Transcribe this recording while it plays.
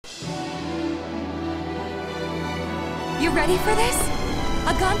You ready for this?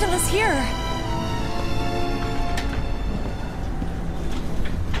 A gondola's here!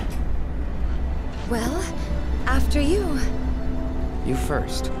 Well, after you. You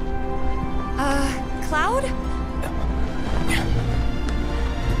first. Cloud?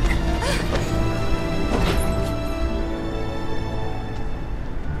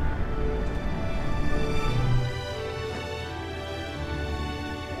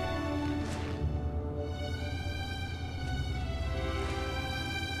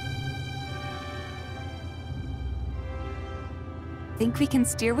 Think we can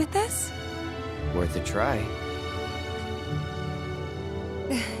steer with this? Worth a try.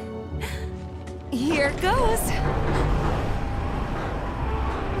 Here goes!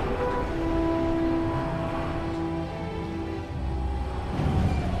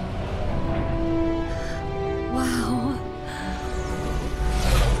 Wow.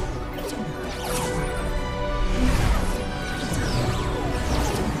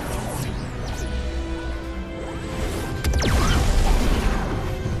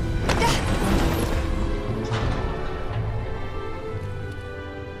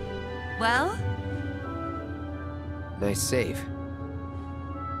 Well? Nice save.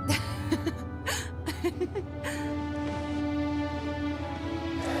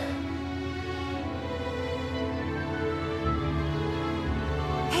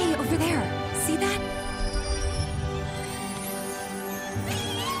 Hey, over there. See that?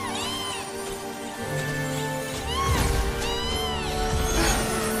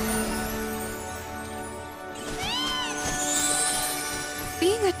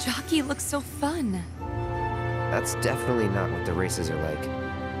 Being a jockey looks so fun. That's definitely not what the races are like.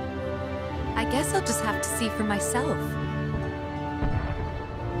 I guess I'll just have to see for myself.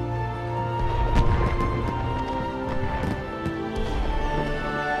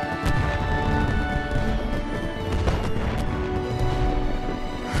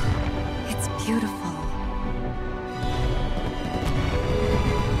 It's beautiful.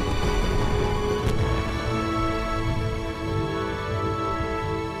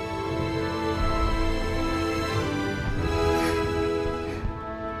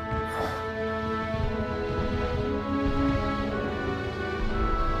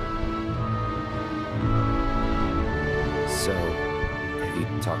 So, have you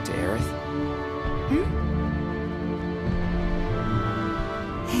talked to Aerith? Hmm?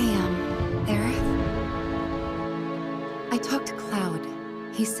 Hey, Aerith? I talked to Cloud.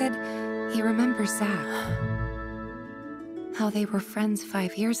 He said he remembers Zack. How they were friends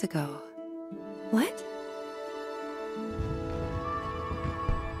 5 years ago. What?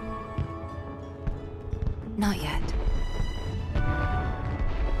 Not yet.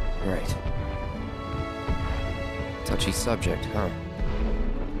 Right. Touchy subject, huh?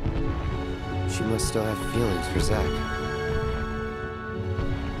 She must still have feelings for Zack.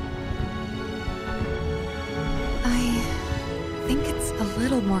 I think it's a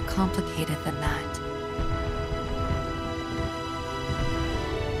little more complicated than that.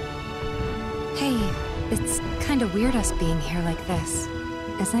 Hey, it's kind of weird us being here like this,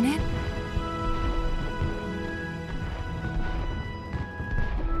 isn't it?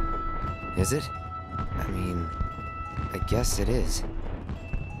 Is it? I mean, I guess it is.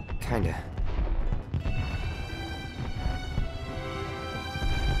 Kinda.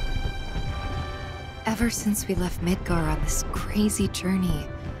 Ever since we left Midgar on this crazy journey,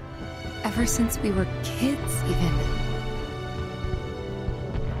 ever since we were kids, even,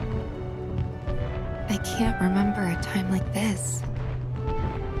 I can't remember a time like this.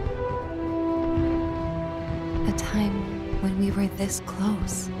 A time when we were this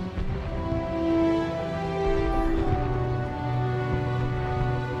close.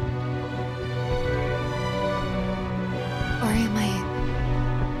 Or am I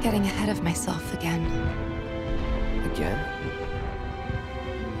getting ahead of myself again? Again?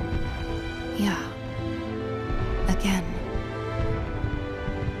 Yeah. Again.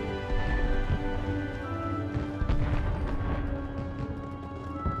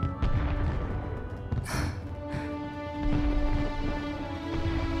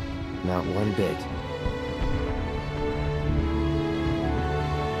 Not one bit.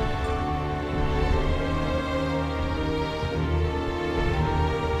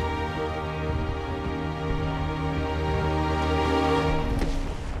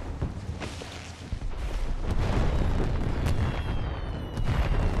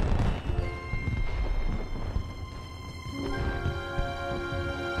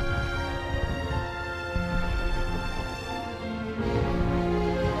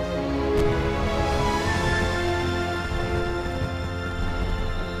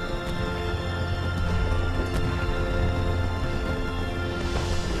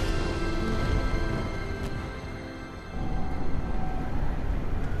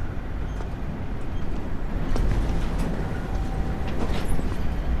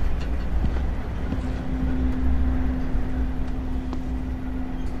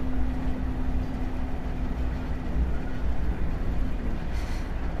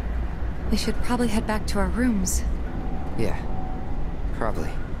 We should probably head back to our rooms. Yeah, probably.